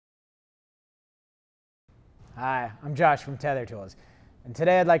Hi, I'm Josh from Tether Tools, and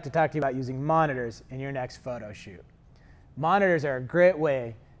today I'd like to talk to you about using monitors in your next photo shoot. Monitors are a great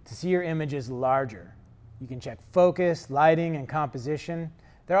way to see your images larger. You can check focus, lighting, and composition.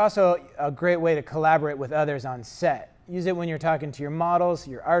 They're also a great way to collaborate with others on set. Use it when you're talking to your models,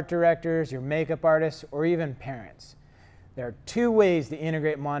 your art directors, your makeup artists, or even parents. There are two ways to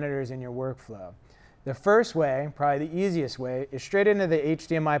integrate monitors in your workflow. The first way, probably the easiest way, is straight into the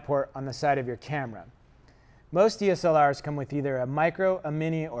HDMI port on the side of your camera. Most DSLRs come with either a micro, a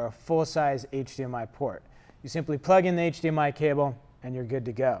mini, or a full-size HDMI port. You simply plug in the HDMI cable and you're good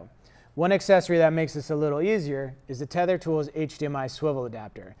to go. One accessory that makes this a little easier is the Tether Tools HDMI swivel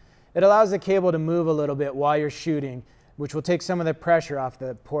adapter. It allows the cable to move a little bit while you're shooting, which will take some of the pressure off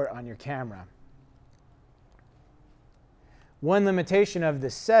the port on your camera. One limitation of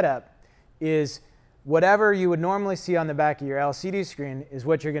this setup is whatever you would normally see on the back of your LCD screen is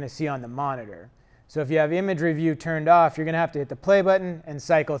what you're going to see on the monitor. So if you have image review turned off, you're going to have to hit the play button and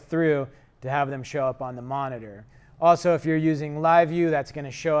cycle through to have them show up on the monitor. Also, if you're using live view, that's going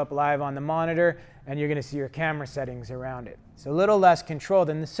to show up live on the monitor, and you're going to see your camera settings around it. It's a little less control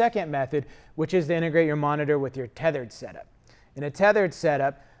than the second method, which is to integrate your monitor with your tethered setup. In a tethered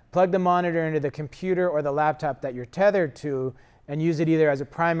setup, plug the monitor into the computer or the laptop that you're tethered to and use it either as a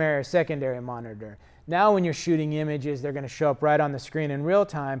primary or secondary monitor. Now when you're shooting images, they're going to show up right on the screen in real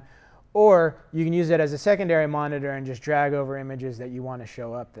time, or you can use it as a secondary monitor and just drag over images that you want to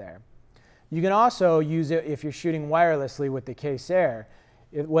show up there. You can also use it if you're shooting wirelessly with the Case Air.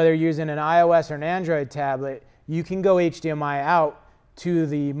 Whether you're using an iOS or an Android tablet, you can go HDMI out to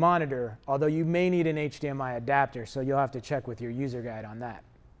the monitor, although you may need an HDMI adapter, so you'll have to check with your user guide on that.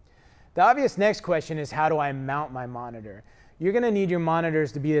 The obvious next question is, how do I mount my monitor? You're going to need your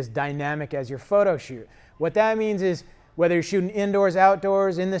monitors to be as dynamic as your photo shoot. What that means is, whether you're shooting indoors,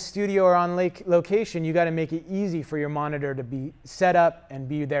 outdoors, in the studio, or on location, you got to make it easy for your monitor to be set up and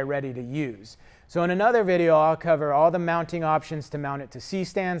be there ready to use. So in another video, I'll cover all the mounting options to mount it to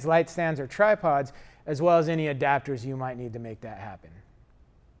C-stands, light stands, or tripods, as well as any adapters you might need to make that happen.